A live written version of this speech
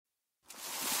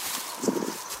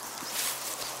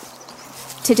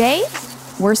Today,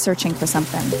 we're searching for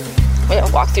something. I'm going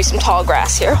to walk through some tall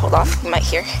grass here. Hold on, you might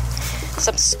hear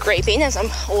some scraping as I'm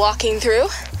walking through.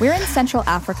 We're in Central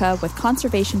Africa with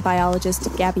conservation biologist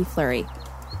Gabby Fleury,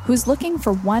 who's looking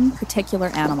for one particular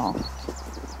animal.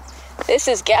 This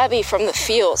is Gabby from the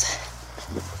field.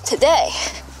 Today,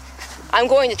 I'm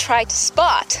going to try to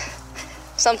spot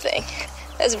something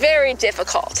that's very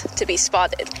difficult to be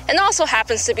spotted, and also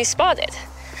happens to be spotted: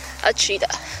 a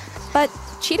cheetah. But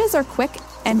cheetahs are quick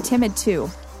and timid too,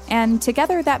 and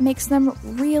together that makes them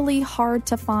really hard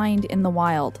to find in the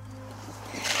wild.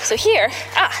 So here,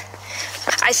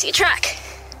 I see a track.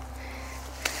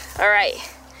 All right,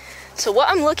 so what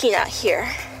I'm looking at here,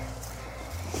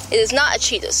 it is not a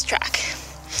cheetah's track.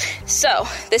 So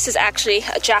this is actually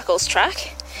a jackal's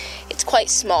track. It's quite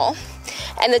small.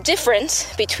 And the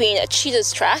difference between a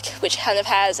cheetah's track, which kind of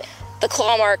has the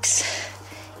claw marks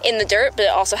in the dirt, but it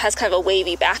also has kind of a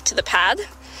wavy back to the pad.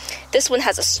 This one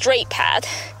has a straight pad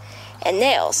and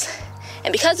nails.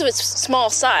 And because of its small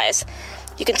size,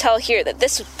 you can tell here that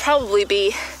this would probably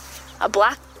be a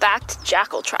black-backed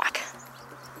jackal track.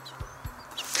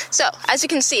 So, as you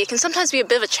can see, it can sometimes be a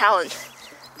bit of a challenge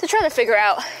to try to figure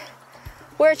out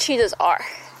where cheetahs are.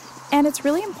 And it's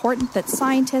really important that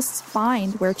scientists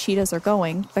find where cheetahs are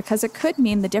going, because it could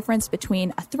mean the difference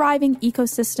between a thriving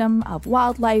ecosystem of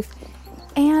wildlife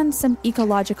and some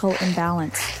ecological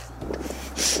imbalance.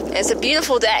 It's a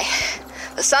beautiful day.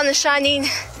 The sun is shining,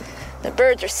 the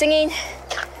birds are singing,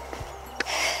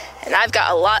 and I've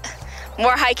got a lot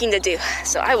more hiking to do,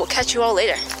 so I will catch you all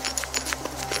later.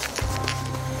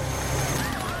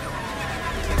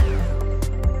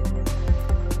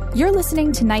 You're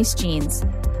listening to Nice Genes,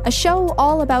 a show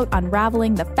all about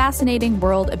unraveling the fascinating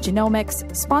world of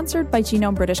genomics, sponsored by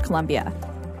Genome British Columbia.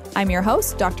 I'm your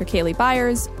host, Dr. Kaylee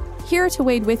Byers, here to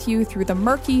wade with you through the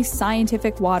murky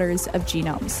scientific waters of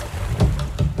genomes.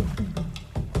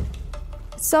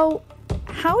 So,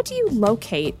 how do you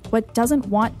locate what doesn't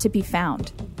want to be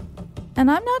found? And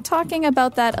I'm not talking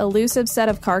about that elusive set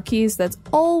of car keys that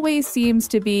always seems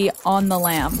to be on the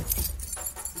lam.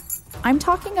 I'm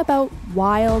talking about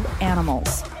wild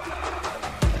animals.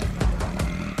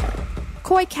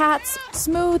 Koi cats,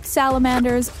 smooth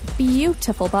salamanders,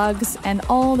 beautiful bugs, and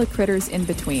all the critters in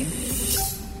between.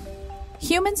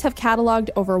 Humans have cataloged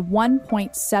over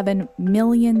 1.7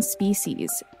 million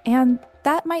species, and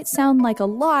that might sound like a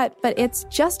lot, but it's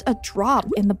just a drop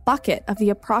in the bucket of the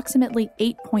approximately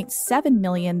 8.7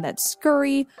 million that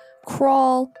scurry,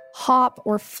 crawl, hop,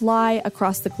 or fly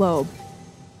across the globe.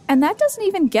 And that doesn't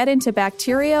even get into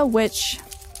bacteria, which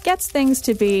gets things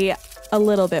to be a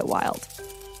little bit wild.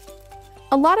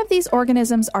 A lot of these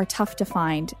organisms are tough to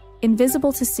find,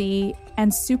 invisible to see,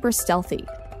 and super stealthy.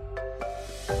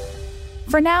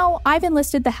 For now, I've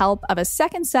enlisted the help of a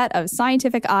second set of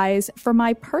scientific eyes for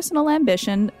my personal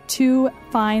ambition to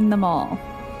find them all.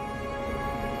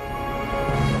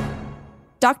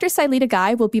 Dr. Sailita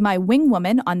Guy will be my wing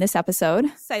woman on this episode.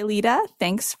 Sailita,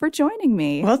 thanks for joining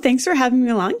me. Well, thanks for having me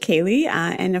along, Kaylee,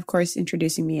 and of course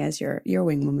introducing me as your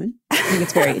wing woman. I think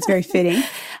it's very fitting.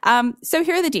 So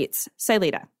here are the deets.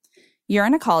 Sailita, you're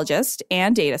an ecologist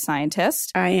and data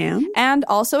scientist. I am. And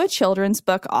also a children's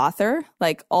book author,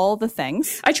 like all the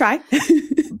things. I try.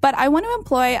 But I want to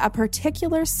employ a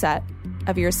particular set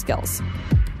of your skills.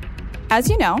 As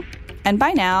you know, and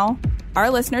by now, our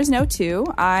listeners know too,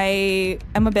 I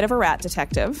am a bit of a rat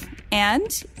detective.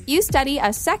 And you study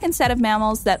a second set of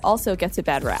mammals that also gets a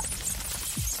bad rap.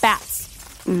 Bats.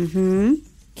 Mm-hmm.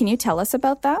 Can you tell us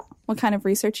about that? What kind of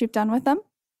research you've done with them?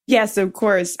 Yes, of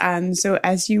course. So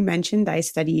as you mentioned, I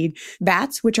studied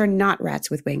bats, which are not rats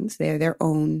with wings. They're their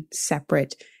own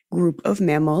separate group of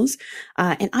mammals.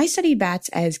 And I studied bats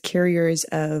as carriers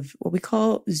of what we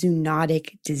call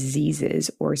zoonotic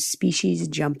diseases, or species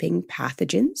jumping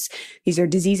pathogens. These are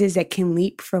diseases that can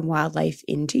leap from wildlife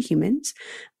into humans.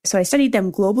 So I studied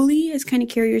them globally as kind of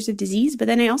carriers of disease, but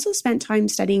then I also spent time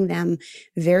studying them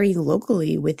very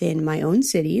locally within my own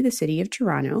city, the city of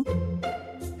Toronto.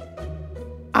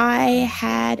 I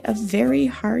had a very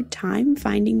hard time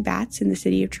finding bats in the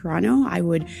city of Toronto. I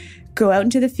would go out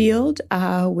into the field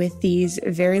with these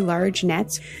very large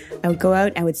nets. I would go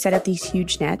out, I would set up these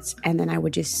huge nets, and then I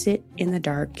would just sit in the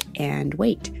dark and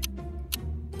wait.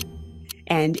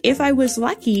 And if I was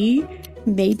lucky,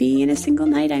 maybe in a single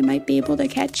night, I might be able to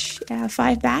catch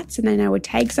 5 bats, and then I would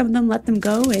tag some of them, let them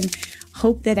go, and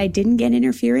hope that I didn't get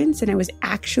interference and I was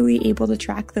actually able to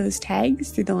track those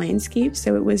tags through the landscape.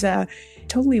 So it was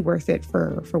totally worth it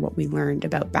for what we learned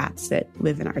about bats that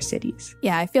live in our cities.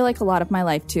 Yeah, I feel like a lot of my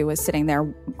life, too, was sitting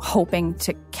there hoping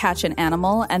to catch an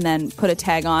animal and then put a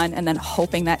tag on and then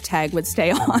hoping that tag would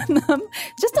stay on them.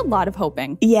 Just a lot of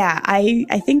hoping. Yeah,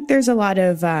 I think there's a lot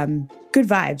of good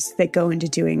vibes that go into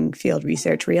doing field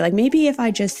research where you're like, maybe if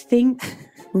I just think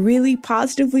really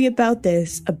positively about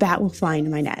this, a bat will fly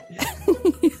into my net.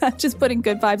 Yeah, just putting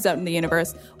good vibes out in the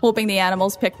universe, hoping the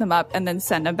animals pick them up and then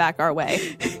send them back our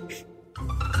way.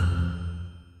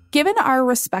 Given our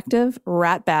respective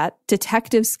rat-bat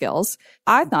detective skills,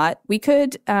 I thought we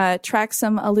could track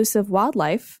some elusive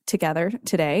wildlife together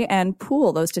today and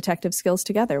pool those detective skills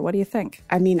together. What do you think?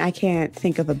 I mean, I can't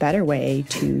think of a better way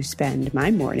to spend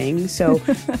my morning. So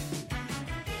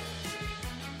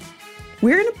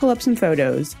we're going to pull up some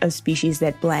photos of species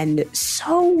that blend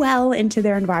so well into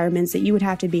their environments that you would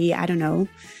have to be, I don't know,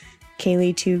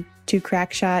 Kaylee, two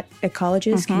crack shot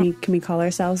ecologists. Can we call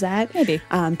ourselves that? Maybe.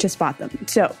 To spot them.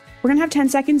 So we're going to have 10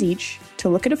 seconds each to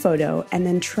look at a photo and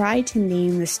then try to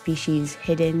name the species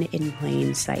hidden in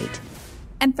plain sight.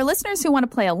 And for listeners who want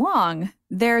to play along,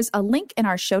 there's a link in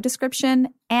our show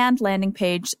description and landing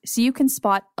page so you can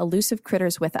spot elusive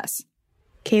critters with us.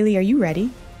 Kaylee, are you ready?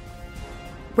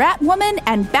 Rat Woman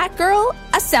and Batgirl,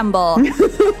 assemble.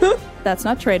 That's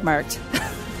not trademarked.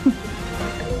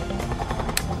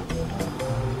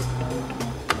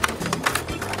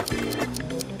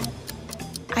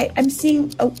 I'm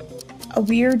seeing a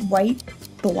weird white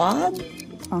blob.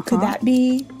 Could that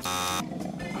be?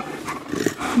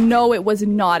 No, it was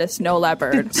not a snow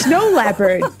leopard. Snow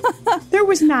leopard? There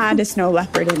was not a snow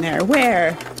leopard in there.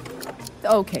 Where?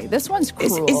 Okay, this one's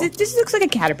cruel. This looks like a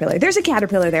caterpillar. There's a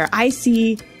caterpillar there. I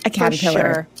see a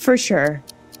caterpillar. For sure.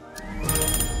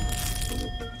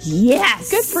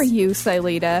 Yes! Good for you,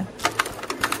 Silita.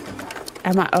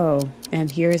 And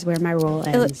here's where my roll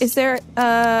ends. Is there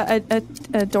a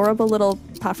adorable little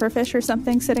pufferfish or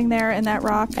something sitting there in that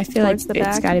rock? I feel like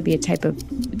it's got to be a type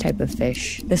of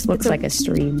fish. This looks like a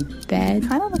stream bed.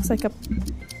 Kind of looks like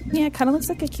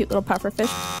a cute little pufferfish.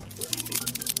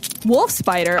 Wolf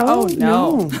spider. Oh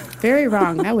no. Very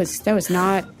wrong. That was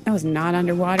not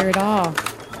underwater at all.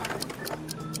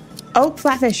 Oh,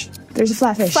 flatfish. There's a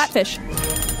flatfish. Flatfish.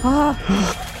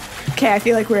 Okay, I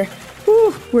feel like we're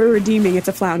redeeming. It's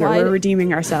a flounder. We're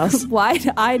redeeming ourselves. Wide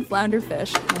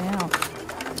flounderfish. Wow.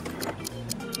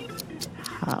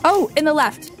 Oh, in the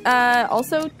left.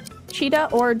 Also, cheetah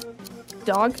or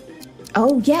dog.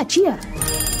 Oh yeah, cheetah.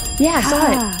 Yeah, I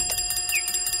saw it.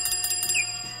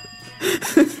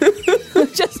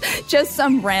 just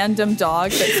some random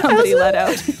dog that somebody let out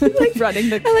running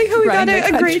the. I like how we got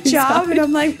a great job, and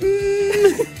I'm like,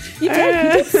 You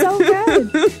did so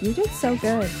good. You did so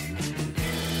good.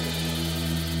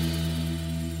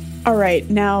 All right,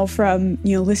 now from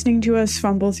listening to us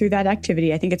fumble through that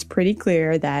activity, I think it's pretty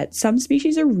clear that some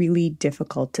species are really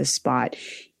difficult to spot,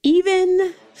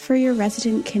 even for your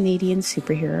resident Canadian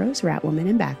superheroes, Ratwoman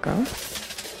and Batgirl.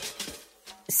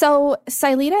 So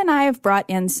Silita and I have brought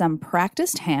in some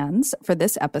practiced hands for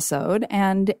this episode,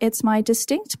 and it's my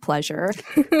distinct pleasure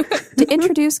to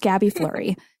introduce Gabby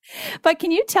Fleury. But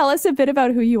can you tell us a bit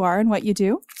about who you are and what you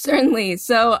do? Certainly.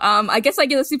 So I guess I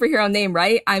get a superhero name,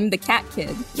 right? I'm the Cat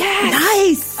Kid. Yes!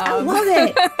 Nice! I love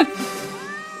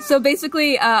it! So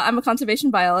basically, I'm a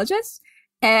conservation biologist,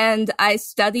 and I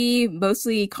study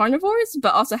mostly carnivores,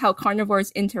 but also how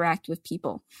carnivores interact with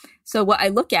people. So what I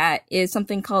look at is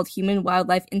something called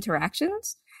human-wildlife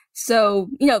interactions. So,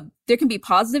 there can be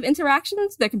positive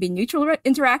interactions, there can be neutral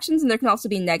interactions, and there can also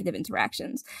be negative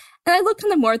interactions. And I look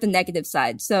kind of more at the negative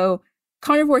side. So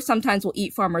carnivores sometimes will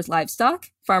eat farmers' livestock.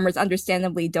 Farmers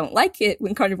understandably don't like it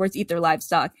when carnivores eat their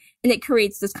livestock, and it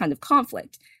creates this kind of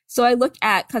conflict. So I look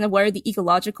at kind of what are the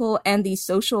ecological and the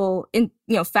social,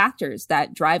 factors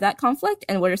that drive that conflict,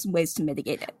 and what are some ways to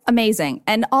mitigate it. Amazing.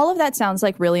 And all of that sounds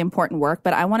like really important work,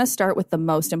 but I want to start with the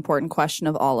most important question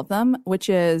of all of them, which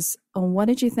is, what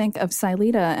did you think of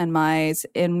Silita and my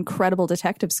incredible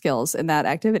detective skills in that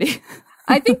activity?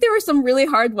 I think there were some really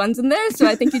hard ones in there, so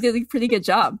I think you did a pretty good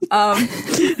job.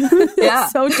 Yeah.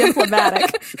 So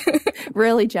diplomatic.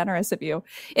 Really generous of you.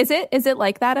 Is it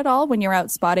like that at all when you're out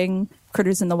spotting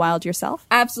critters in the wild yourself?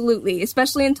 Absolutely.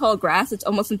 Especially in tall grass, it's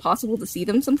almost impossible to see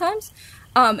them sometimes.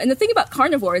 And the thing about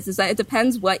carnivores is that it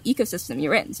depends what ecosystem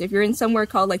you're in. So if you're in somewhere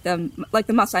called like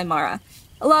the Masai Mara,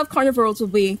 a lot of carnivores will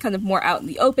be kind of more out in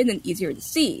the open and easier to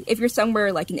see. If you're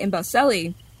somewhere like in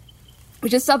Amboseli,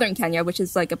 which is southern Kenya, which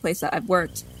is like a place that I've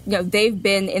worked, they've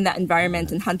been in that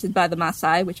environment and hunted by the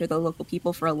Maasai, which are the local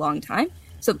people, for a long time.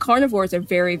 So carnivores are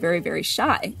very, very, very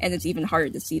shy, and it's even harder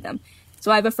to see them.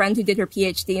 So I have a friend who did her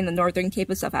PhD in the Northern Cape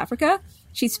of South Africa.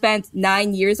 She spent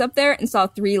 9 years up there and saw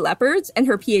 3 leopards, and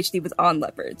her PhD was on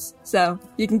leopards. So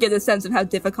you can get a sense of how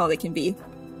difficult it can be.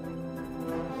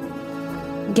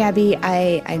 Gabby,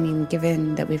 I mean,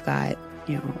 given that we've got,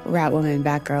 Rat Woman,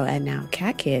 Batgirl, and now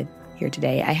Cat Kid here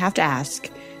today, I have to ask,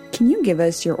 can you give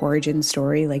us your origin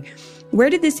story? Like, where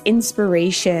did this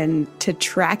inspiration to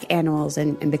track animals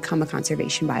and become a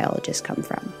conservation biologist come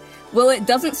from? Well, it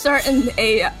doesn't start in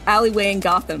a alleyway in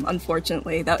Gotham,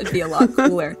 unfortunately. That would be a lot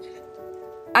cooler.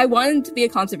 I wanted to be a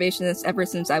conservationist ever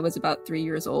since I was about 3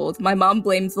 years old. My mom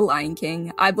blames The Lion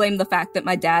King. I blame the fact that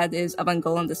my dad is of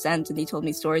Angolan descent and he told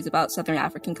me stories about Southern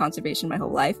African conservation my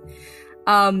whole life.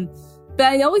 But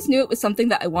I always knew it was something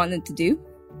that I wanted to do.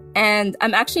 And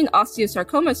I'm actually an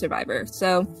osteosarcoma survivor.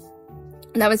 So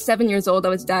when I was 7 years old, I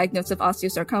was diagnosed with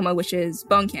osteosarcoma, which is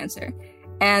bone cancer.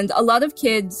 And a lot of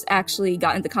kids actually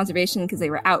got into conservation because they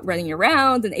were out running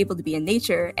around and able to be in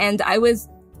nature. And I was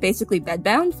basically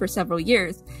bedbound for several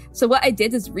years. So what I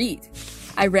did is read.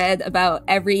 I read about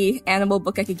every animal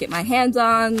book I could get my hands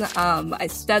on. I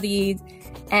studied,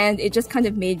 and it just kind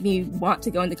of made me want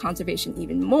to go into conservation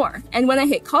even more. And when I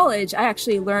hit college, I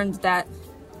actually learned that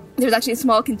there was actually a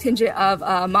small contingent of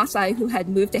Maasai who had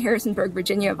moved to Harrisonburg,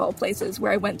 Virginia, of all places,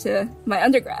 where I went to my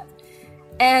undergrad.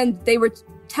 And they were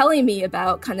telling me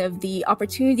about kind of the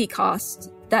opportunity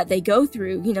cost that they go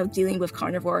through, dealing with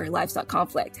carnivore livestock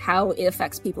conflict, how it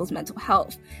affects people's mental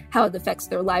health, how it affects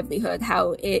their livelihood,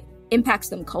 how it impacts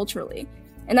them culturally.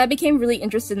 And I became really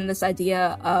interested in this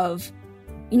idea of,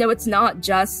 it's not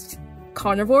just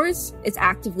carnivores, it's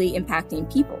actively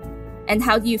impacting people. And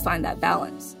how do you find that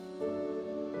balance?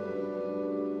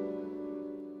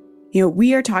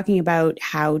 We are talking about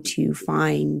how to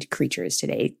find creatures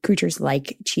today, creatures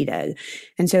like cheetah.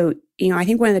 And so, I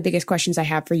think one of the biggest questions I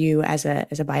have for you as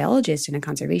a biologist and a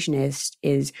conservationist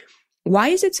is, why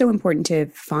is it so important to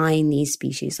find these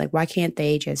species? Like, why can't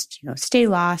they just, stay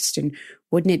lost? And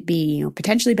wouldn't it be,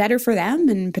 potentially better for them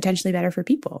and potentially better for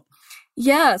people?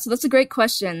 Yeah, so that's a great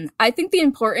question. I think the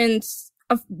importance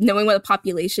of knowing what a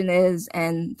population is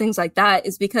and things like that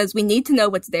is because we need to know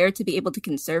what's there to be able to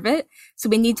conserve it. So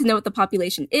we need to know what the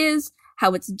population is,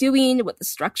 how it's doing, what the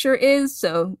structure is.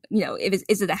 So,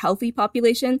 is it a healthy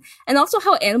population? And also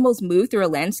how animals move through a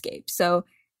landscape. So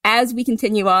as we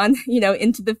continue on,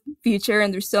 into the future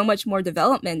and there's so much more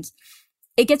development,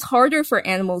 it gets harder for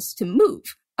animals to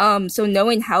move. So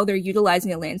knowing how they're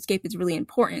utilizing a landscape is really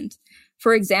important.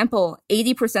 For example,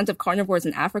 80% of carnivores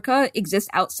in Africa exist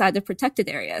outside of protected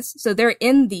areas. So they're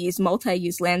in these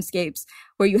multi-use landscapes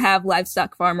where you have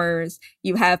livestock farmers,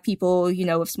 you have people,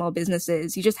 with small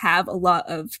businesses, you just have a lot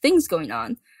of things going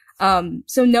on.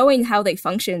 So knowing how they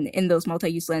function in those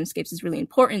multi-use landscapes is really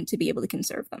important to be able to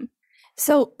conserve them.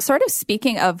 So sort of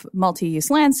speaking of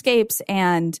multi-use landscapes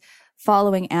and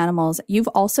following animals, you've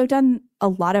also done a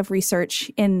lot of research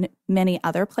in many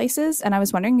other places. And I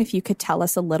was wondering if you could tell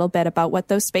us a little bit about what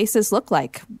those spaces look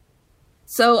like.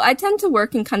 So I tend to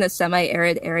work in kind of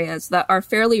semi-arid areas that are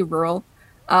fairly rural.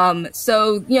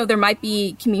 So there might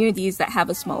be communities that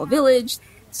have a small village.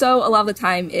 So a lot of the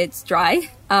time it's dry.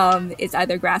 It's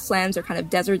either grasslands or kind of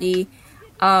deserty.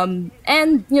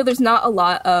 And there's not a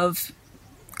lot of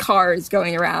cars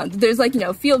going around. There's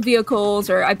field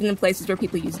vehicles, or I've been in places where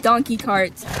people use donkey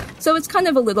carts. So it's kind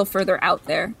of a little further out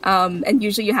there. And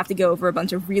usually you have to go over a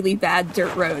bunch of really bad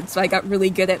dirt roads. So I got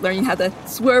really good at learning how to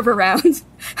swerve around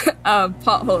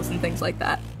potholes and things like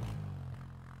that.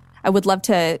 I would love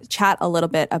to chat a little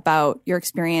bit about your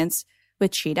experience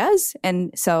with cheetahs.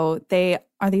 And so they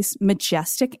are these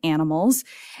majestic animals.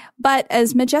 But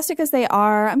as majestic as they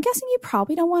are, I'm guessing you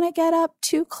probably don't want to get up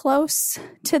too close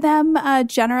to them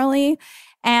generally.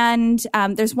 And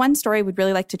there's one story we'd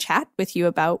really like to chat with you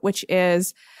about, which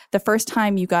is the first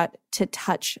time you got to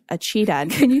touch a cheetah.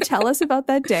 Can you tell us about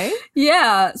that day?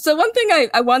 Yeah. So one thing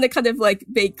I want to kind of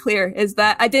make clear is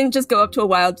that I didn't just go up to a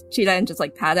wild cheetah and just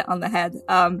pat it on the head.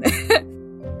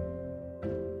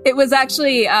 It was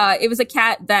actually, it was a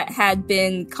cat that had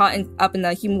been caught up in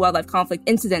the human-wildlife conflict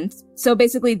incident. So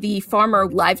basically the farmer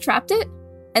live-trapped it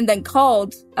and then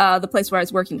called the place where I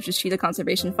was working, which is Cheetah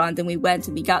Conservation Fund, and we went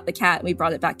and we got the cat and we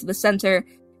brought it back to the center.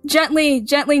 Gently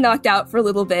knocked out for a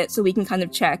little bit so we can kind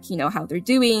of check, how they're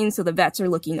doing. So the vets are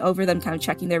looking over them, kind of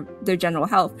checking their general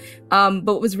health. But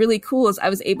what was really cool is I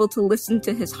was able to listen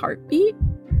to his heartbeat.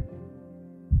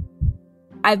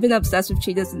 I've been obsessed with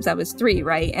cheetahs since I was 3,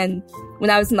 right? And when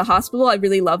I was in the hospital, I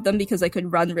really loved them because I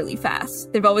could run really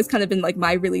fast. They've always kind of been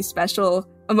my really special,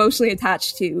 emotionally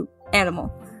attached to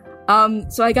animal.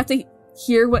 So I got to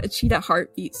hear what a cheetah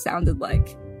heartbeat sounded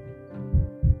like.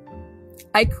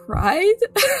 I cried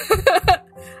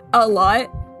a lot.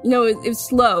 It was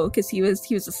slow because he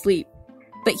was asleep.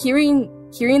 But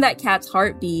hearing that cat's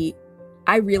heartbeat,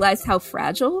 I realized how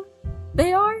fragile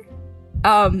they are,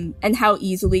 and how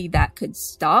easily that could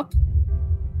stop.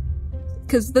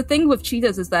 Because the thing with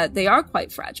cheetahs is that they are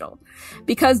quite fragile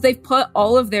because they've put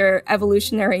all of their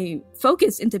evolutionary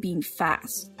focus into being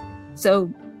fast.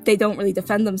 So they don't really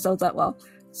defend themselves that well.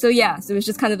 So it was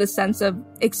just kind of this sense of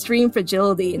extreme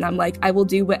fragility. And I'm like, I will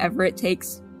do whatever it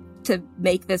takes to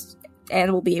make this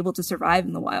animal be able to survive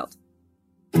in the wild.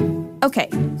 Okay,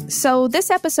 so this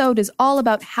episode is all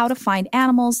about how to find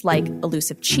animals like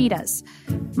elusive cheetahs.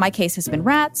 My case has been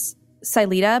rats.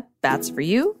 Silita, bats for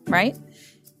you, right?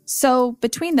 So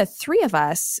between the three of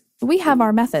us, we have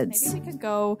our methods. Maybe we could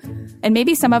go, and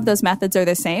maybe some of those methods are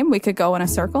the same. We could go in a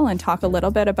circle and talk a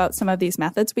little bit about some of these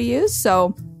methods we use.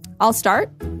 So I'll start.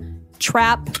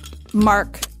 Trap,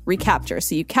 mark, recapture.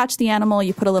 So you catch the animal,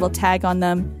 you put a little tag on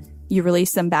them, you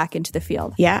release them back into the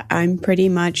field. Yeah, I'm pretty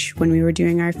much, when we were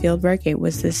doing our field work, it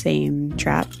was the same.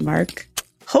 Trap, mark,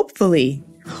 hopefully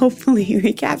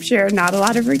recapture. Not a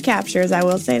lot of recaptures, I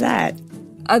will say that.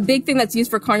 A big thing that's used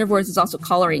for carnivores is also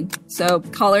collaring. So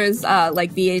collars,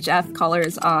 like VHF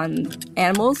collars on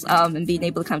animals, and being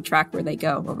able to kind of track where they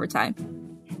go over time.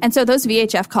 And so those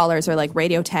VHF collars are like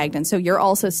radio tagged. And so you're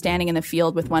also standing in the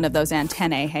field with one of those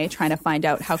antennae, hey, trying to find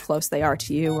out how close they are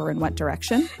to you or in what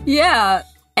direction. Yeah.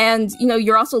 And,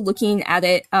 you're also looking at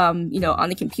it, on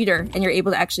the computer, and you're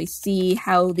able to actually see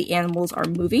how the animals are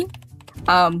moving,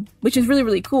 which is really,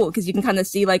 really cool because you can kind of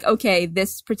see like, okay,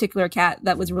 this particular cat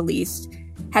that was released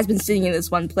has been sitting in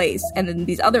this one place, and then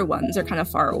these other ones are kind of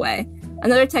far away.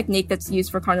 Another technique that's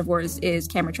used for carnivores is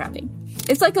camera trapping.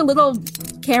 It's like a little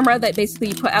camera that basically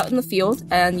you put out in the field,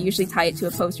 and you usually tie it to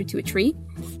a post or to a tree,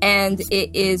 and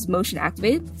it is motion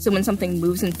activated. So when something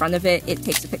moves in front of it, it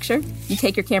takes a picture. You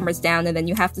take your cameras down, and then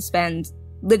you have to spend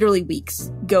literally weeks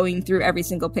going through every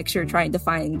single picture trying to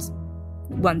find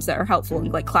ones that are helpful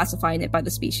and like classifying it by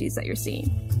the species that you're seeing.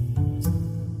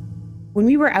 When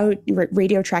we were out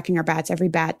radio tracking our bats, every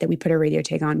bat that we put a radio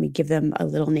tag on, we give them a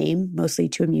little name, mostly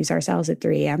to amuse ourselves at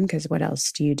 3 a.m. because what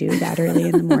else do you do that early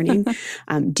in the morning?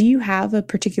 Do you have a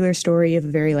particular story of a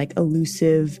very like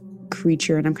elusive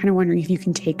creature? And I'm kind of wondering if you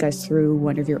can take us through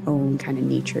one of your own kind of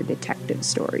nature detective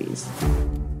stories.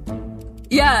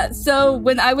 Yeah, so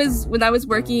when I was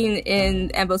working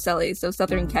in Amboseli, so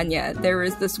southern Kenya, there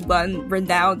was this one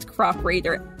renowned crop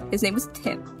raider. His name was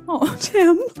Tim. Oh,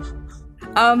 Tim.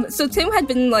 So Tim had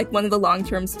been like one of the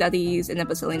long-term studies in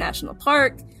Amboseli National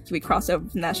Park. So we cross over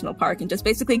from National Park and just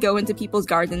basically go into people's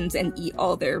gardens and eat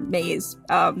all their maize.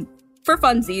 For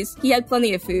funsies. He had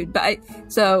plenty of food, but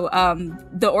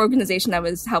the organization I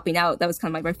was helping out, that was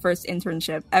kind of like my first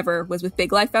internship ever, was with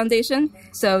Big Life Foundation.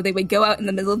 So they would go out in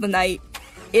the middle of the night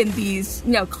in these,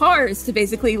 cars to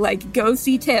basically like go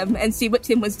see Tim and see what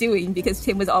Tim was doing because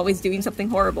Tim was always doing something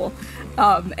horrible.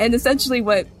 And essentially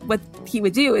what he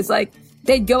would do is like,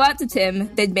 they'd go out to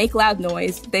Tim, they'd make loud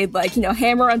noise, they'd like,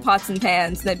 hammer on pots and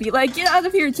pans, and they'd be like, get out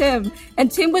of here, Tim. And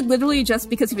Tim would literally, just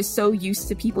because he was so used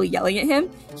to people yelling at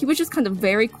him, he would just kind of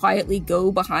very quietly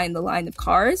go behind the line of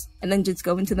cars and then just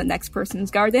go into the next person's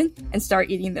garden and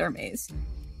start eating their maize.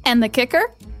 And the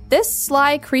kicker? This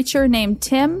sly creature named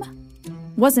Tim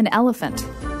was an elephant.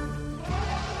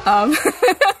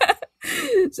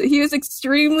 So he was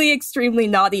extremely, extremely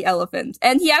naughty elephant.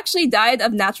 And he actually died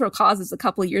of natural causes a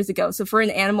couple of years ago. So for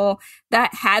an animal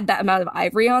that had that amount of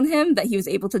ivory on him, that he was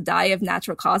able to die of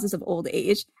natural causes of old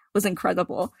age was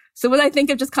incredible. So when I think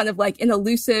of just kind of like an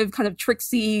elusive, kind of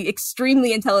tricksy,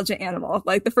 extremely intelligent animal,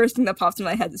 like the first thing that pops in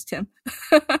my head is Tim.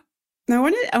 Now,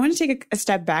 I want to take a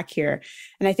step back here.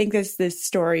 And I think this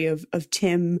story of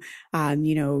Tim,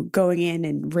 going in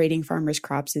and raiding farmers'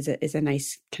 crops is a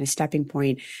nice kind of stepping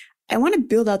point. I want to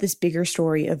build out this bigger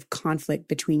story of conflict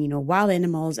between, wild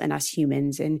animals and us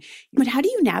humans. But how do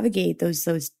you navigate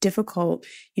those difficult,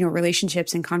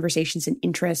 relationships and conversations and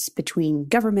interests between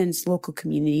governments, local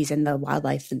communities, and the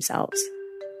wildlife themselves?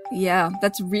 Yeah,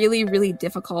 that's really, really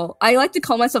difficult. I like to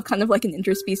call myself kind of like an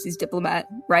interspecies diplomat,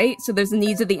 right? So there's the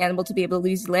needs of the animal to be able to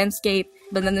use the landscape,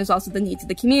 but then there's also the needs of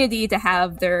the community to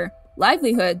have their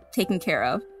livelihood taken care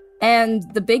of. And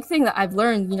the big thing that I've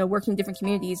learned, working in different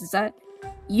communities is that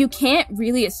you can't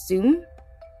really assume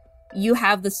you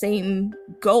have the same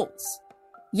goals.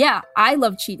 Yeah, I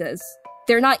love cheetahs.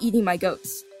 They're not eating my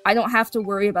goats. I don't have to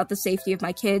worry about the safety of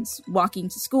my kids walking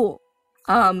to school.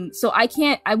 So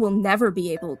I will never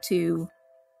be able to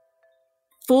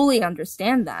fully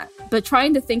understand that. But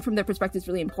trying to think from their perspective is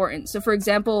really important. So for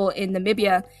example, in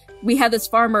Namibia, we had this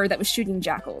farmer that was shooting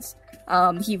jackals.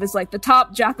 He was like the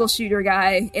top jackal shooter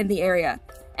guy in the area.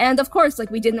 And of course,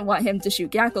 like, we didn't want him to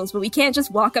shoot jackals, but we can't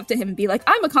just walk up to him and be like,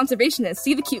 I'm a conservationist.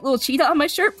 See the cute little cheetah on my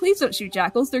shirt? Please don't shoot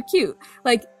jackals. They're cute.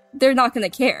 Like, they're not going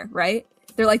to care, right?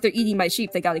 They're like, they're eating my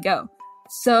sheep. They got to go.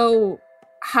 So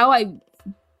how I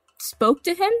spoke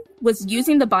to him was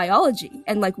using the biology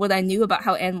and like what I knew about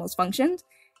how animals functioned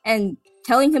and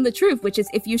telling him the truth, which is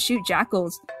if you shoot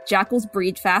jackals, jackals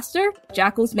breed faster,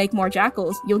 jackals make more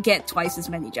jackals, you'll get twice as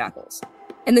many jackals.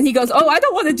 And then he goes, oh, I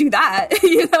don't want to do that,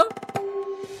 you know?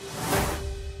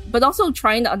 But also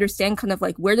trying to understand kind of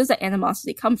like, where does that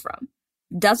animosity come from?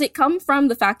 Does it come from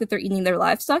the fact that they're eating their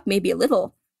livestock? Maybe a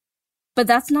little. But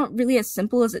that's not really as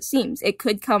simple as it seems. It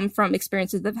could come from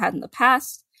experiences they've had in the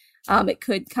past. It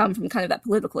could come from kind of that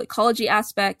political ecology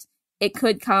aspect. It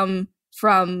could come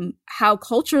from how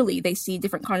culturally they see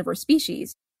different carnivore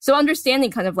species. So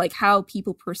understanding kind of like how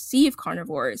people perceive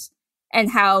carnivores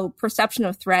and how perception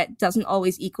of threat doesn't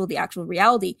always equal the actual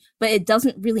reality, but it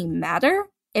doesn't really matter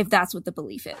if that's what the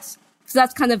belief is. So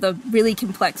that's kind of the really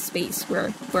complex space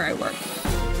where I work.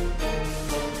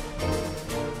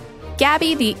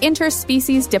 Gabby, the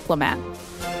interspecies diplomat.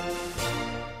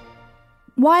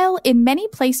 While in many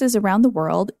places around the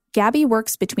world, Gabby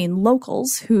works between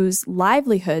locals whose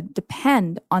livelihood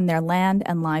depend on their land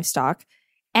and livestock,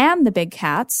 and the big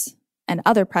cats and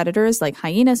other predators like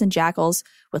hyenas and jackals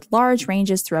with large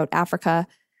ranges throughout Africa,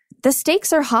 the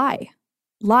stakes are high.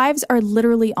 Lives are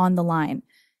literally on the line.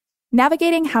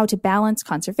 Navigating how to balance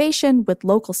conservation with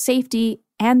local safety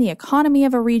and the economy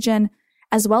of a region,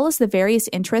 as well as the various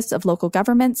interests of local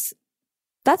governments,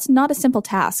 that's not a simple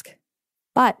task,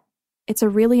 but it's a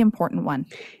really important one.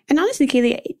 And honestly,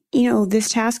 Kaylee, you know, this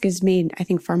task is made, I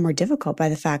think, far more difficult by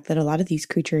the fact that a lot of these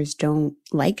creatures don't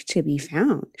like to be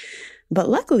found. But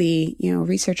luckily, you know,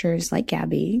 researchers like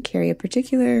Gabby carry a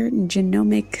particular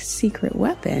genomic secret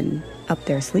weapon up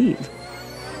their sleeve.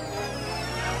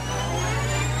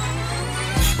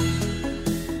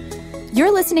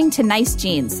 You're listening to Nice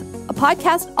Genes, a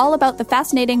podcast all about the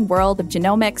fascinating world of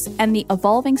genomics and the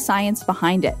evolving science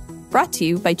behind it, brought to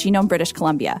you by Genome British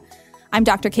Columbia. I'm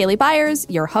Dr. Kaylee Byers,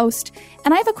 your host,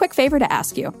 and I have a quick favor to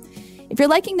ask you. If you're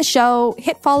liking the show,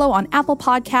 hit follow on Apple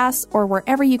Podcasts or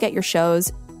wherever you get your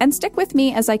shows, and stick with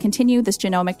me as I continue this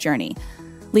genomic journey.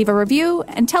 Leave a review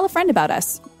and tell a friend about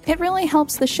us. It really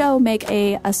helps the show make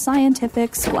a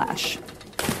scientific splash.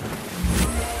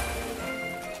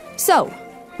 So,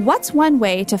 what's one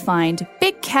way to find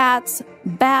big cats,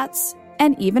 bats,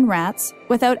 and even rats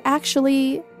without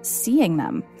actually seeing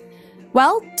them?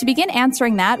 Well, to begin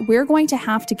answering that, we're going to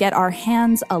have to get our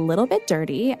hands a little bit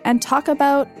dirty and talk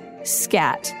about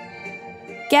scat.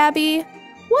 Gabby,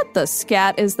 what the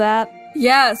scat is that?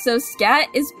 Yeah, so scat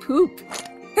is poop.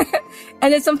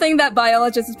 And it's something that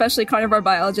biologists, especially carnivore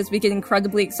biologists, we get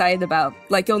incredibly excited about.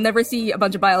 Like, you'll never see a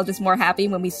bunch of biologists more happy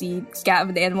when we see scat of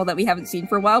an animal that we haven't seen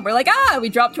for a while. We're like, we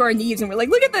drop to our knees and we're like,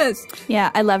 look at this.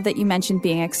 Yeah, I love that you mentioned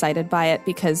being excited by it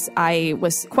because I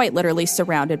was quite literally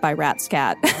surrounded by rat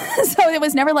scat. So it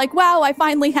was never like, wow, I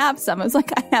finally have some. It was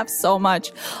like, I have so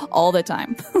much all the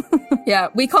time. Yeah,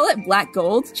 we call it black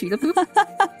gold, cheetah poop.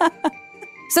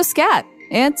 So scat,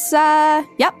 it's,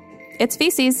 it's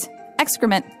feces,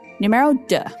 excrement. Numero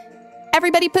 2.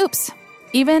 Everybody poops,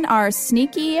 even our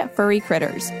sneaky, furry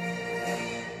critters.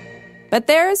 But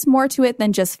there's more to it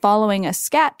than just following a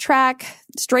scat track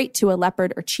straight to a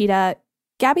leopard or cheetah.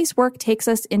 Gabby's work takes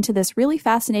us into this really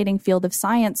fascinating field of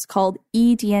science called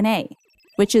eDNA,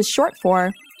 which is short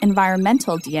for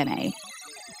environmental DNA.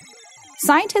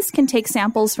 Scientists can take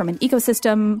samples from an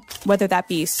ecosystem, whether that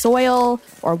be soil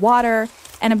or water,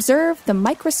 and observe the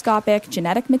microscopic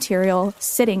genetic material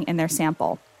sitting in their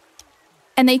sample.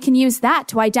 And they can use that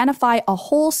to identify a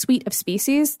whole suite of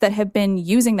species that have been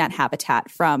using that habitat,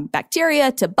 from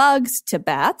bacteria to bugs to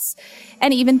bats,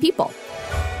 and even people.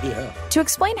 Yeah. To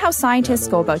explain how scientists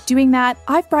go about doing that,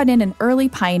 I've brought in an early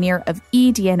pioneer of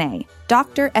eDNA,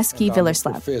 Dr. Eski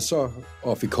Willerslev, professor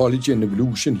of ecology and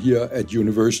evolution here at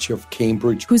University of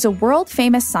Cambridge, who's a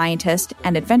world-famous scientist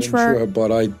and adventurer.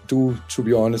 But I do, to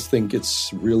be honest, think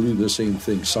it's really the same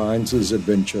thing. Science is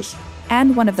adventures.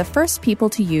 And one of the first people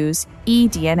to use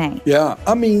eDNA. Yeah,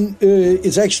 I mean,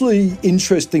 it's actually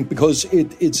interesting because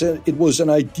it was an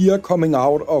idea coming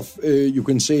out of, you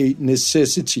can say,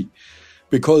 necessity.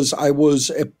 Because I was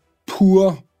a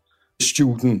poor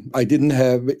student. I didn't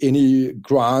have any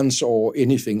grants or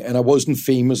anything, and I wasn't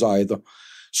famous either.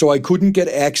 So I couldn't get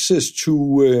access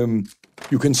to,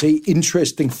 you can say,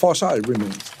 interesting fossil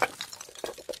remains.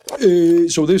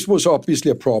 So this was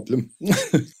obviously a problem.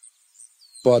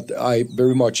 But I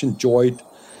very much enjoyed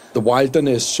the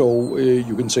wilderness. So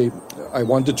you can say I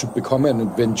wanted to become an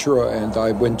adventurer, and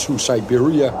I went to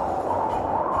Siberia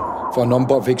for a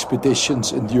number of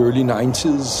expeditions in the early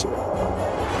 90s.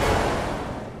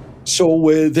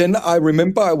 So then I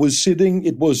remember I was sitting,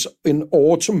 it was in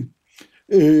autumn,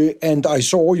 and I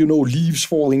saw, leaves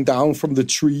falling down from the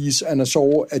trees, and I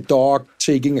saw a dog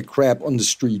taking a crap on the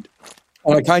street.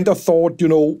 And I kind of thought,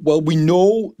 well, we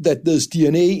know that there's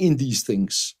DNA in these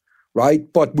things, right?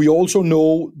 But we also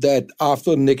know that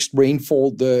after the next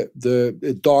rainfall, the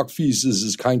dog feces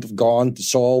is kind of gone,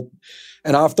 dissolved.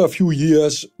 And after a few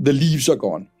years, the leaves are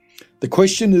gone. The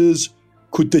question is,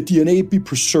 could the DNA be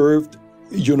preserved,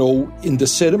 in the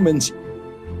sediments?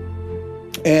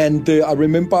 And I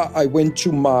remember I went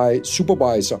to my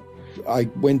supervisor. I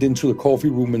went into the coffee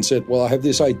room and said, well, I have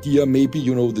this idea, maybe,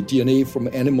 the DNA from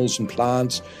animals and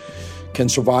plants can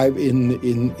survive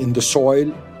in the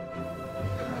soil.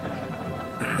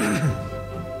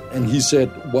 And he said,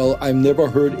 well, I've never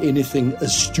heard anything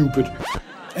as stupid.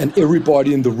 And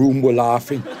everybody in the room were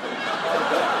laughing.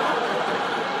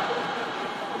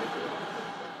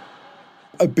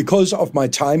 Because of my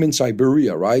time in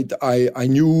Siberia, right, I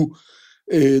knew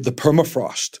the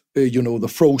permafrost, the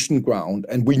frozen ground.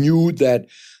 And we knew that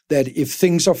if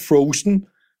things are frozen,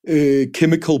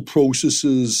 chemical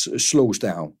processes slows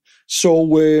down.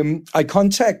 So I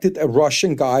contacted a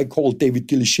Russian guy called David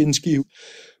Gilishinsky,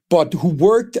 but who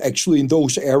worked actually in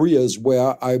those areas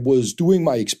where I was doing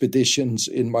my expeditions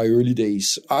in my early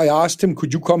days. I asked him,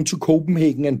 could you come to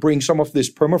Copenhagen and bring some of this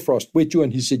permafrost with you?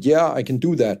 And he said, yeah, I can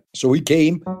do that. So he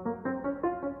came.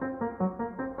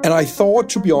 And I thought,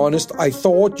 to be honest,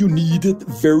 you needed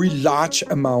very large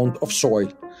amount of soil.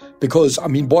 Because,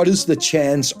 what is the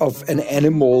chance of an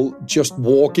animal just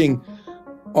walking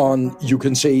on, you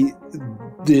can say,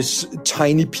 this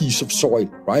tiny piece of soil,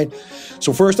 right?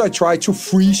 So first I tried to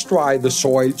freeze dry the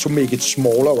soil to make it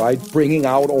smaller, right? Bringing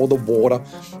out all the water,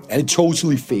 and it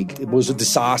totally failed. It was a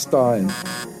disaster.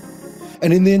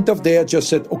 And in the end of the day, I just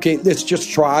said, okay, let's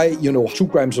just try, 2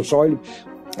 grams of soil.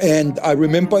 And I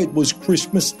remember it was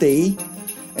Christmas Day,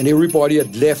 and everybody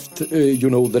had left,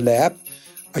 the lab.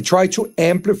 I tried to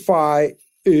amplify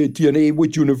DNA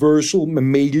with universal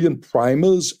mammalian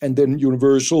primers and then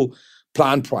universal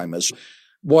plant primers.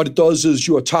 What it does is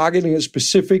you are targeting a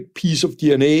specific piece of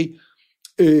DNA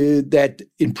that,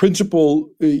 in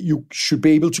principle, you should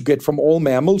be able to get from all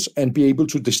mammals and be able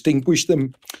to distinguish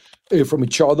them from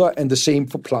each other, and the same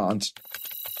for plants.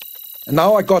 And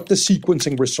now I got the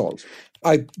sequencing results.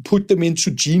 I put them into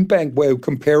GenBank, where you're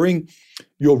comparing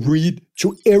your read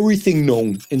to everything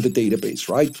known in the database,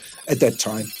 right, at that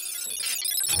time.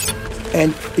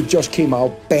 And it just came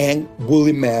out, bang,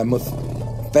 woolly mammoth,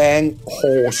 bang,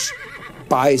 horse,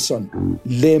 bison,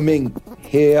 lemming,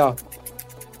 hare,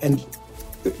 and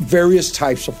various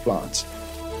types of plants.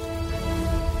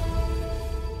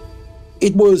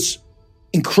 It was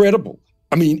incredible.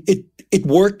 It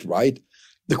worked, right?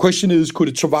 The question is, could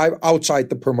it survive outside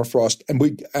the permafrost? And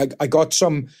I got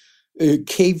some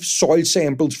cave soil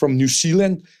samples from New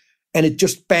Zealand, and it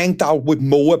just banged out with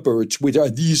moa birds, which are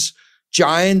these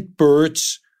giant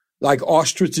birds like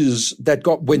ostriches that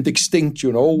went extinct,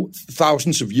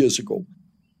 thousands of years ago.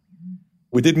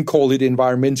 We didn't call it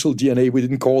environmental DNA. We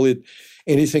didn't call it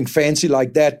anything fancy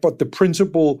like that, but the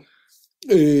principle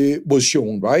was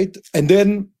shown, right? And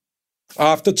then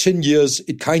after 10 years,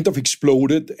 it kind of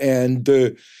exploded, and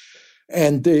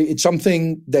it's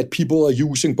something that people are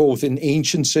using both in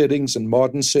ancient settings and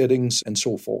modern settings and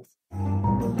so forth.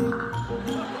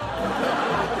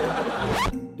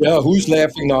 Yeah, who's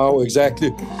laughing now?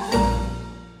 Exactly.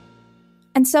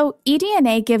 And so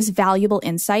eDNA gives valuable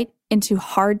insight into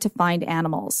hard-to-find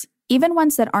animals, even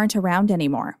ones that aren't around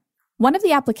anymore. One of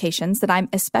the applications that I'm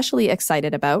especially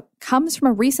excited about comes from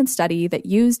a recent study that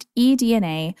used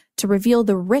eDNA to reveal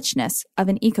the richness of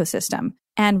an ecosystem.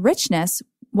 And richness,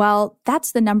 well,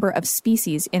 that's the number of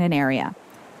species in an area.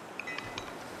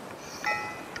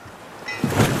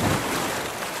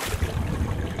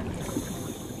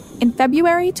 In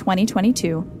February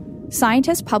 2022,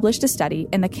 scientists published a study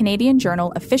in the Canadian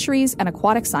Journal of Fisheries and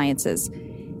Aquatic Sciences.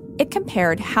 It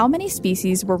compared how many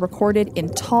species were recorded in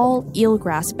tall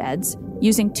eelgrass beds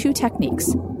using 2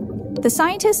 techniques. The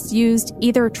scientists used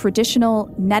either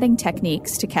traditional netting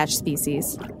techniques to catch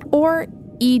species or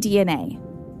eDNA,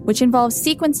 which involves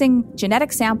sequencing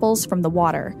genetic samples from the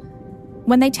water.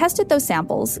 When they tested those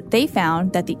samples, they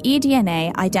found that the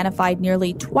eDNA identified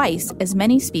nearly twice as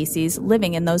many species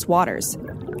living in those waters.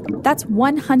 That's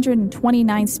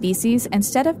 129 species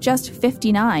instead of just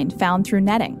 59 found through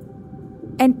netting.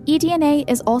 And eDNA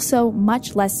is also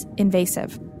much less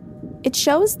invasive. It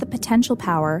shows the potential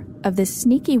power of this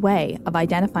sneaky way of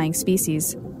identifying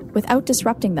species without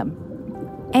disrupting them,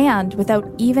 and without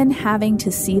even having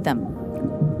to see them.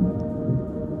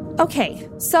 Okay,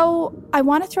 so I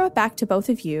want to throw it back to both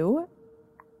of you.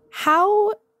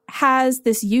 How has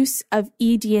this use of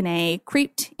eDNA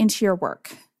creeped into your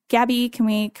work? Gabby, can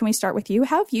we start with you?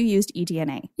 How have you used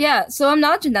eDNA? Yeah, so I'm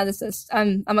not a geneticist.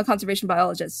 I'm a conservation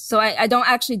biologist. So I don't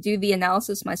actually do the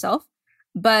analysis myself,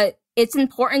 but it's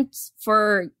important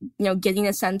for, getting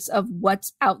a sense of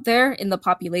what's out there in the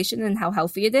population and how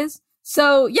healthy it is.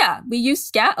 So yeah, we use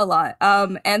scat a lot.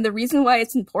 And the reason why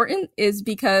it's important is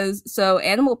because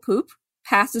animal poop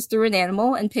passes through an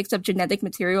animal and picks up genetic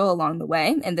material along the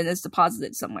way, and then is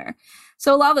deposited somewhere.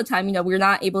 So a lot of the time, we're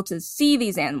not able to see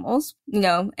these animals,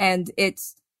 and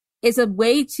it's a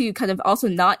way to kind of also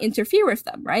not interfere with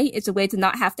them, right? It's a way to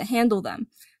not have to handle them.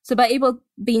 So by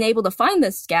being able to find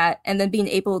this scat and then being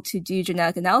able to do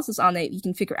genetic analysis on it, you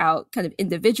can figure out kind of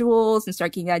individuals and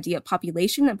start getting an idea of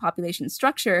population and population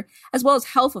structure, as well as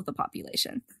health of the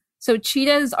population. So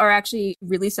cheetahs are actually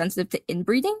really sensitive to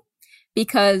inbreeding,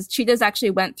 because cheetahs actually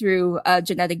went through a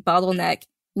genetic bottleneck,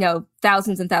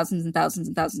 thousands and thousands and thousands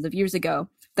and thousands of years ago.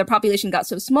 Their population got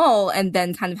so small and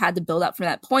then kind of had to build up from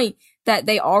that point that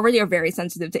they already are very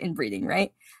sensitive to inbreeding,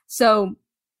 right? So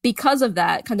because of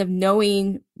that, kind of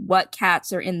knowing what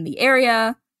cats are in the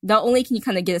area, not only can you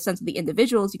kind of get a sense of the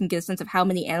individuals, you can get a sense of how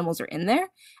many animals are in there,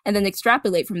 and then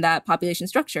extrapolate from that population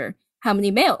structure. How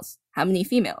many males? How many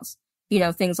females?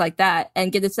 Things like that,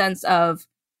 and get a sense of,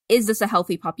 is this a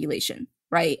healthy population,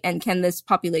 right? And can this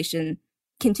population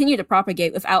continue to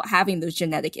propagate without having those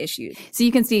genetic issues? So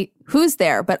you can see who's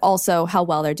there, but also how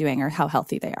well they're doing or how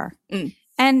healthy they are.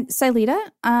 And Sailita,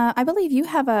 I believe you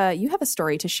have a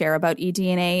story to share about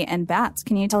eDNA and bats.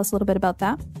 Can you tell us a little bit about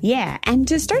that? Yeah, and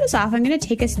to start us off, I'm going to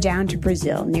take us down to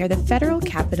Brazil, near the federal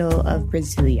capital of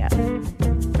Brasilia.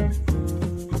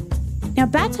 Now,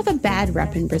 bats have a bad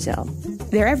rep in Brazil.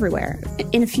 They're everywhere.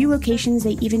 In a few locations,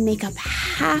 they even make up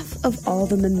half of all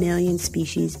the mammalian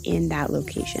species in that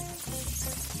location.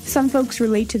 Some folks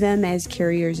relate to them as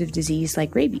carriers of disease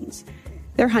like rabies.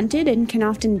 They're hunted and can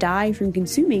often die from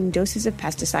consuming doses of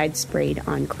pesticides sprayed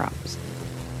on crops.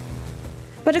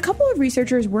 But a couple of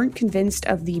researchers weren't convinced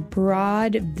of the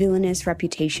broad, villainous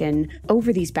reputation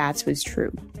over these bats was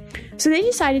true. So they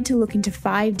decided to look into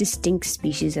 5 distinct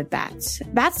species of bats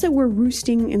that were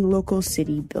roosting in local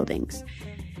city buildings.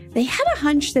 They had a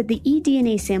hunch that the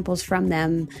eDNA samples from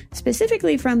them,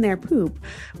 specifically from their poop,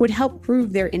 would help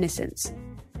prove their innocence.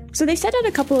 So they set out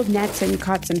a couple of nets and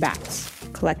caught some bats,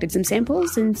 collected some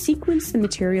samples, and sequenced the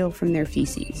material from their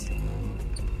feces.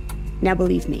 Now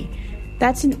believe me,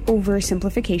 that's an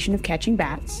oversimplification of catching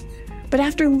bats, but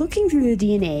after looking through the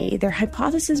DNA, their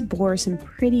hypothesis bore some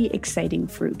pretty exciting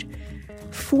fruit.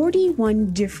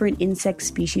 41 different insect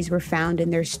species were found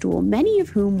in their stool, many of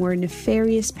whom were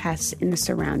nefarious pests in the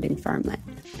surrounding farmland.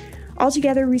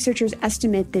 Altogether, researchers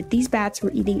estimate that these bats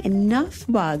were eating enough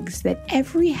bugs that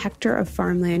every hectare of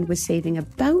farmland was saving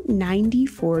about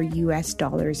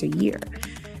 $94 a year.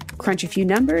 Crunch a few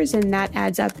numbers, and that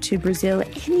adds up to Brazil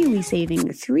annually saving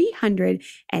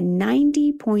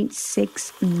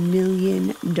 $390.6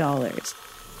 million.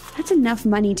 That's enough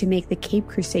money to make the Cape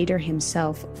Crusader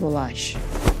himself blush.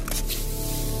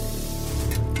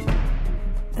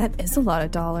 That is a lot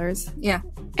of dollars. Yeah.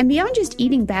 And beyond just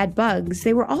eating bad bugs,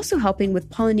 they were also helping with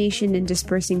pollination and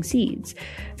dispersing seeds.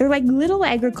 They're like little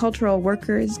agricultural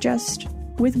workers, just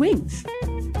with wings.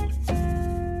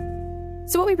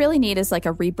 So what we really need is like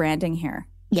a rebranding here.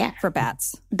 Yeah. For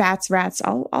bats. Bats, rats,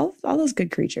 all those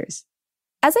good creatures.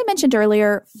 As I mentioned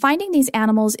earlier, finding these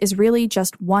animals is really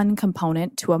just one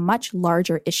component to a much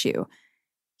larger issue.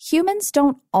 Humans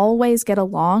don't always get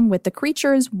along with the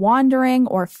creatures wandering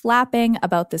or flapping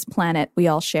about this planet we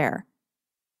all share.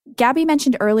 Gabby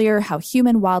mentioned earlier how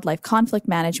human-wildlife conflict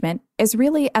management is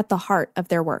really at the heart of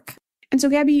their work. And so,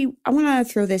 Gabby, I want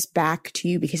to throw this back to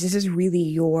you because this is really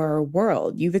your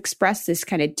world. You've expressed this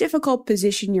kind of difficult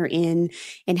position you're in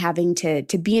having to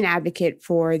be an advocate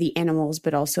for the animals,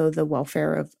 but also the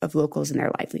welfare of locals and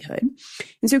their livelihood.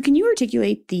 And so can you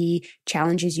articulate the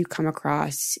challenges you come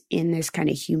across in this kind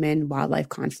of human-wildlife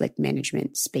conflict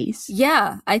management space?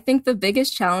 Yeah, I think the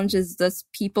biggest challenge is just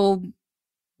people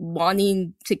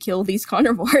wanting to kill these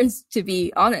carnivores, to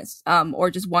be honest,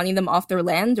 or just wanting them off their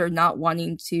land or not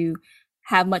wanting to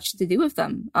have much to do with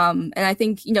them. And I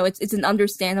think, it's an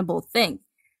understandable thing.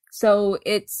 So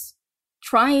it's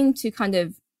trying to kind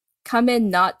of come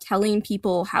in, not telling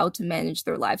people how to manage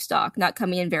their livestock, not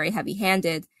coming in very heavy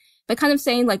handed, but kind of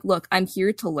saying like, look, I'm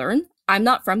here to learn. I'm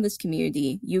not from this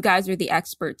community. You guys are the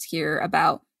experts here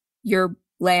about your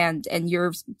land and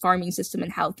your farming system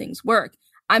and how things work.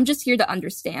 I'm just here to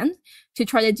understand, to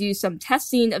try to do some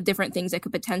testing of different things that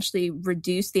could potentially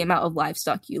reduce the amount of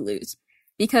livestock you lose.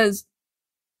 Because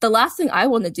the last thing I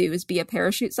want to do is be a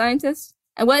parachute scientist.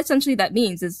 And what essentially that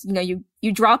means is,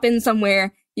 you drop in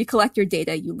somewhere, you collect your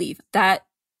data, you leave. That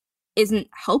isn't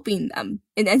helping them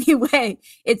in any way.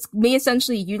 It's me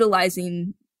essentially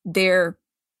utilizing their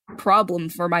problem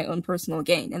for my own personal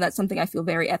gain. And that's something I feel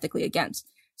very ethically against.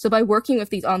 So by working with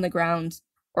these on the ground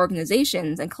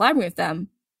organizations and collaborating with them,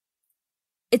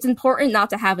 it's important not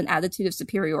to have an attitude of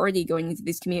superiority going into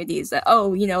these communities that,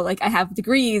 I have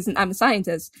degrees and I'm a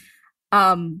scientist.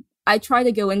 I try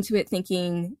to go into it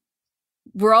thinking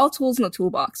we're all tools in the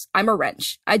toolbox. I'm a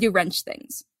wrench. I do wrench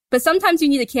things, but sometimes you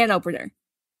need a can opener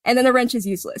and then a wrench is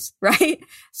useless, right?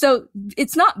 So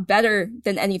it's not better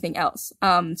than anything else.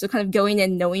 So kind of going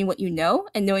in, knowing what you know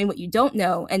and knowing what you don't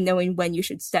know and knowing when you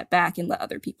should step back and let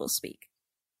other people speak.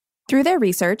 Through their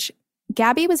research,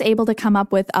 Gabby was able to come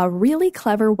up with a really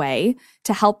clever way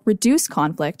to help reduce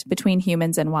conflict between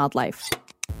humans and wildlife.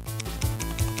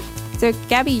 So,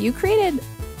 Gabby, you created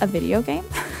a video game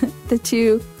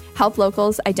to help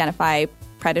locals identify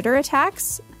predator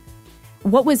attacks.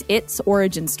 What was its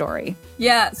origin story?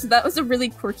 Yeah, so that was a really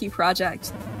quirky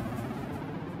project.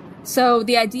 So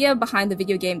the idea behind the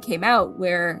video game came out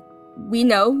where we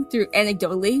know through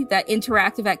anecdotally that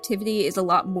interactive activity is a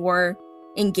lot more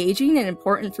engaging and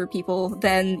important for people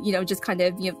than, just kind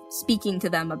of, speaking to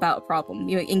them about a problem.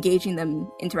 Engaging them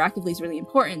interactively is really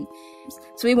important.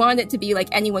 So we wanted it to be like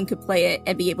anyone could play it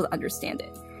and be able to understand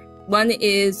it. One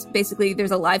is basically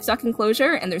there's a livestock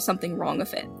enclosure and there's something wrong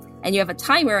with it. And you have a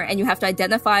timer and you have to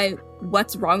identify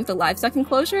what's wrong with the livestock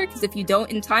enclosure, because if you don't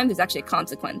in time, there's actually a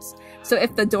consequence. So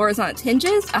if the door is on its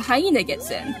hinges, a hyena gets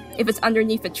in. If it's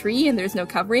underneath a tree and there's no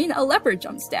covering, a leopard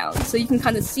jumps down. So you can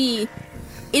kind of see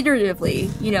iteratively,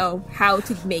 how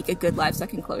to make a good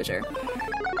livestock enclosure.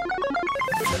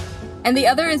 And the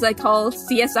other is I call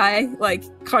CSI, like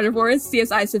carnivores,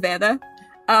 CSI Savannah,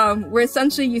 where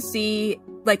essentially you see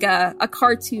like a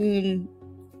cartoon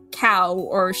cow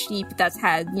or sheep that's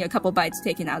had, a couple bites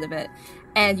taken out of it.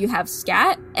 And you have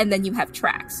scat, and then you have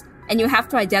tracks. And you have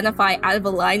to identify out of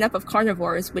a lineup of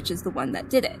carnivores, which is the one that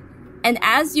did it. And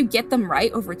as you get them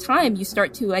right over time, you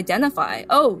start to identify,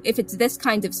 if it's this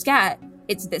kind of scat,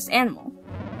 it's this animal.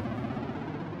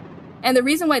 And the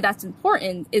reason why that's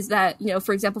important is that,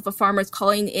 for example, if a farmer's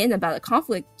calling in about a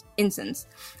conflict instance,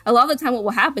 a lot of the time what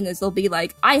will happen is they'll be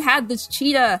like, I had this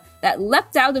cheetah that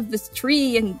leapt out of this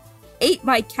tree and ate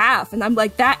my calf. And I'm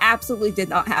like, that absolutely did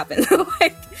not happen.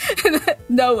 Like,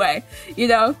 no way,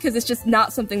 because it's just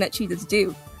not something that cheetahs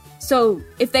do. So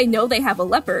if they know they have a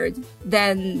leopard,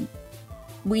 then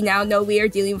we now know we are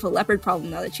dealing with a leopard problem,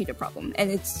 not a cheetah problem.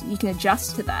 And you can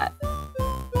adjust to that.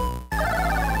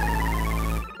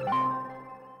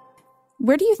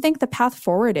 Where do you think the path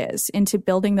forward is into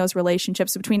building those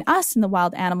relationships between us and the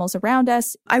wild animals around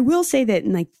us? I will say that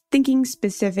in thinking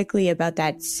specifically about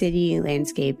that city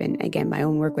landscape, and again, my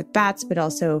own work with bats, but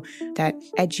also that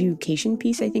education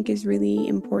piece I think is really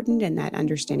important, and that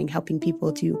understanding, helping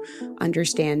people to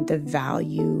understand the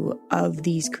value of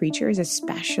these creatures,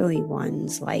 especially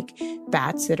ones like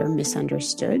bats that are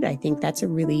misunderstood. I think that's a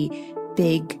really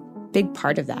big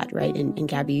part of that, right? And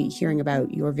Gabby, hearing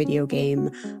about your video game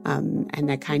and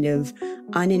that kind of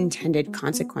unintended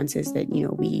consequences that,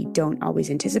 we don't always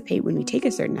anticipate when we take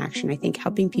a certain action, I think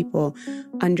helping people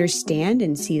understand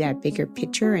and see that bigger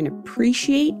picture and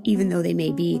appreciate, even though they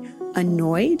may be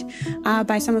annoyed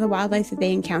by some of the wildlife that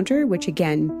they encounter, which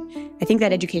again, I think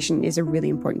that education is a really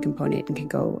important component and can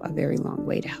go a very long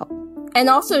way to help. And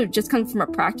also just kind of from a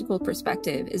practical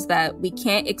perspective is that we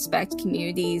can't expect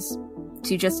communities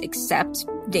to just accept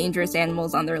dangerous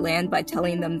animals on their land by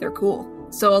telling them they're cool.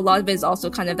 So a lot of it is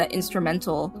also kind of that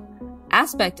instrumental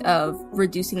aspect of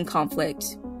reducing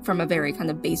conflict from a very kind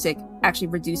of basic, actually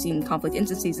reducing conflict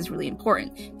instances is really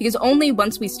important. Because only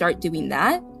once we start doing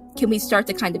that, can we start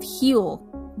to kind of heal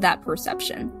that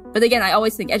perception. But again, I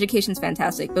always think education's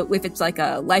fantastic, but if it's like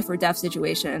a life or death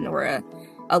situation or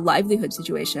a livelihood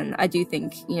situation, I do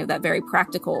think, that very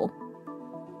practical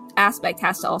aspect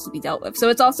has to also be dealt with. So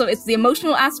it's the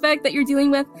emotional aspect that you're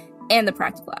dealing with and the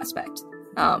practical aspect.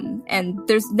 And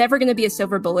there's never going to be a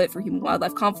silver bullet for human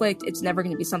wildlife conflict. It's never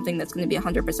going to be something that's going to be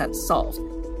 100% solved.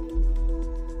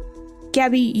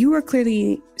 Gabby, you are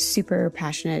clearly super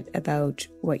passionate about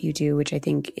what you do, which I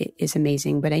think is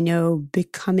amazing. But I know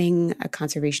becoming a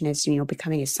conservationist,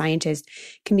 becoming a scientist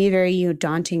can be a very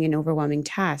daunting and overwhelming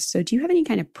task. So do you have any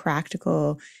kind of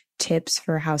practical tips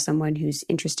for how someone who's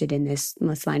interested in this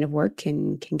line of work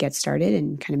can get started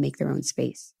and kind of make their own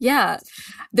space? Yeah,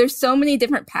 there's so many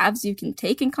different paths you can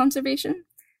take in conservation.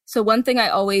 So one thing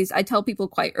I tell people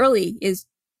quite early is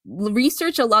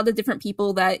research a lot of different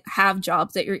people that have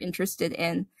jobs that you're interested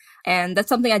in. And that's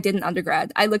something I did in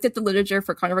undergrad. I looked at the literature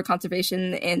for carnivore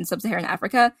conservation in sub-Saharan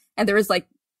Africa, and there was like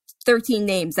 13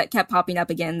 names that kept popping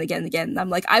up again and again and again. And I'm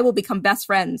like, I will become best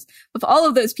friends with all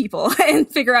of those people and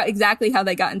figure out exactly how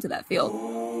they got into that field.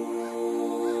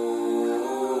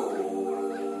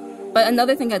 But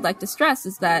another thing I'd like to stress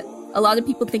is that a lot of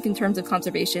people think in terms of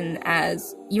conservation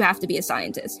as you have to be a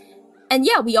scientist. And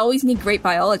yeah, we always need great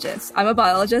biologists. I'm a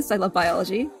biologist. I love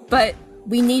biology. But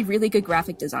we need really good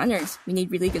graphic designers. We need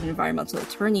really good environmental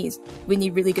attorneys. We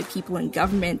need really good people in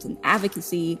government and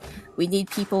advocacy. We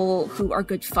need people who are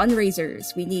good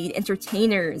fundraisers. We need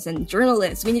entertainers and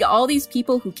journalists. We need all these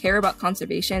people who care about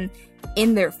conservation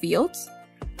in their fields.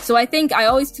 So I think I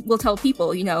always will tell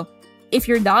people, if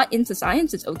you're not into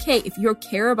science, it's okay. If you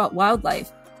care about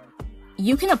wildlife,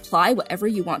 you can apply whatever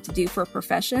you want to do for a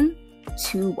profession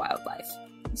to wildlife.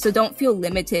 So don't feel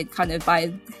limited kind of by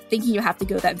thinking you have to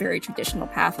go that very traditional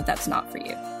path if that's not for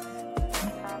you.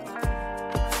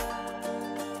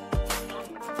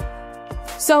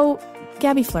 So,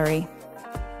 Gabby Fleury,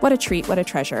 what a treat, what a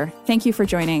treasure. Thank you for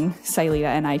joining Sailita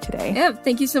and I today. Yeah,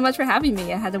 thank you so much for having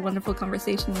me. I had a wonderful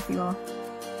conversation with you all.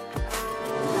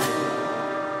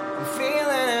 I'm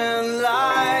feeling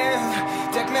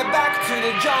alive. Take me back to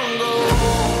the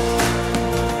jungle.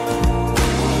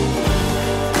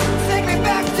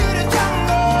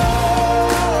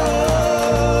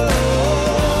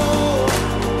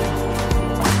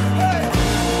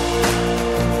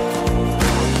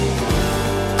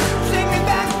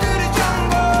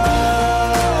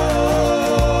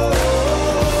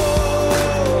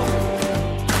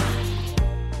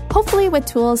 Hopefully, with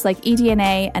tools like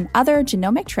eDNA and other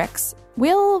genomic tricks,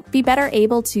 we'll be better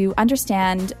able to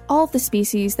understand all of the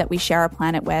species that we share our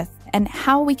planet with and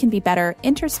how we can be better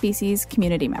interspecies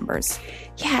community members.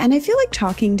 Yeah, and I feel like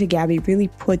talking to Gabby really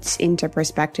puts into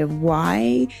perspective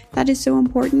why that is so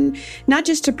important, not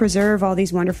just to preserve all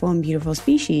these wonderful and beautiful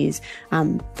species,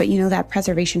 but that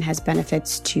preservation has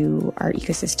benefits to our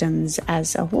ecosystems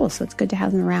as a whole, so it's good to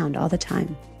have them around all the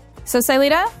time. So,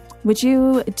 Sailita, would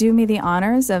you do me the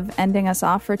honors of ending us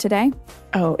off for today?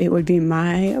 Oh, it would be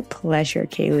my pleasure,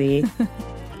 Kaylee.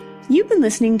 You've been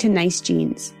listening to Nice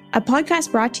Genes, a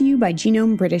podcast brought to you by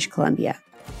Genome British Columbia.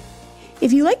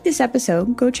 If you like this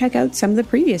episode, go check out some of the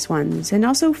previous ones and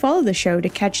also follow the show to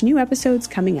catch new episodes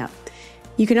coming up.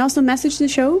 You can also message the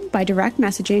show by direct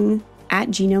messaging at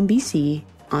GenomeBC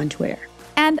on Twitter.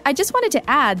 And I just wanted to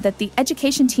add that the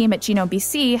education team at Genome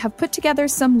BC have put together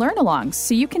some learn-alongs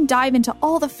so you can dive into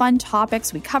all the fun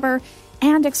topics we cover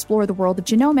and explore the world of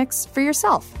genomics for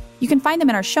yourself. You can find them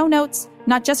in our show notes,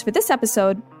 not just for this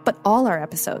episode, but all our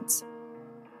episodes.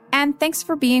 And thanks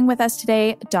for being with us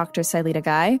today, Dr. Sailita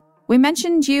Guy. We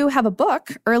mentioned you have a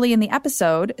book early in the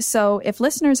episode, so if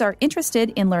listeners are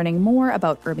interested in learning more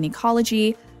about urban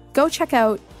ecology, go check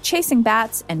out Chasing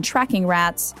Bats and Tracking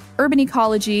Rats, Urban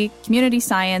Ecology, Community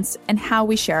Science, and How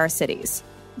We Share Our Cities.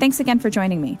 Thanks again for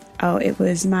joining me. Oh, it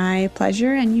was my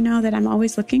pleasure, and you know that I'm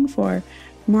always looking for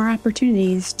more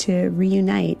opportunities to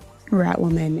reunite Rat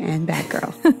Woman and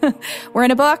Batgirl. We're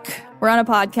in a book. We're on a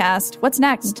podcast. What's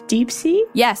next? Deep sea?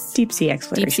 Yes. Deep sea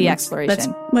exploration. Deep sea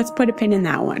exploration. Let's put a pin in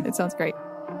that one. It sounds great.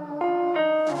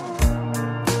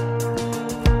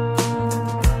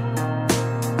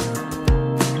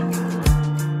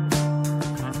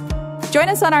 Join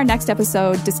us on our next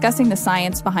episode discussing the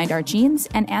science behind our genes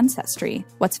and ancestry.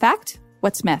 What's fact?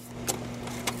 What's myth?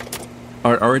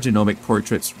 Are our genomic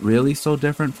portraits really so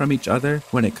different from each other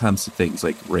when it comes to things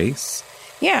like race?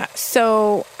 Yeah,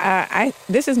 so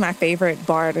this is my favorite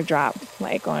bar to drop,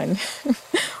 like on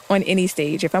any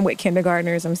stage. If I'm with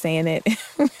kindergartners, I'm saying it.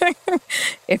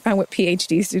 If I'm with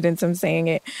PhD students, I'm saying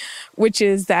it, which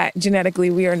is that genetically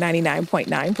we are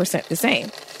 99.9% the same.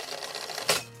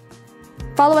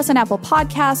 Follow us on Apple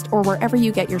Podcast or wherever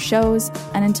you get your shows.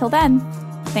 And until then,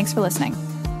 thanks for listening.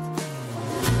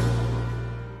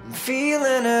 I'm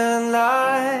feeling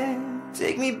alive.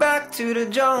 Take me back to the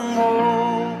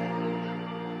jungle.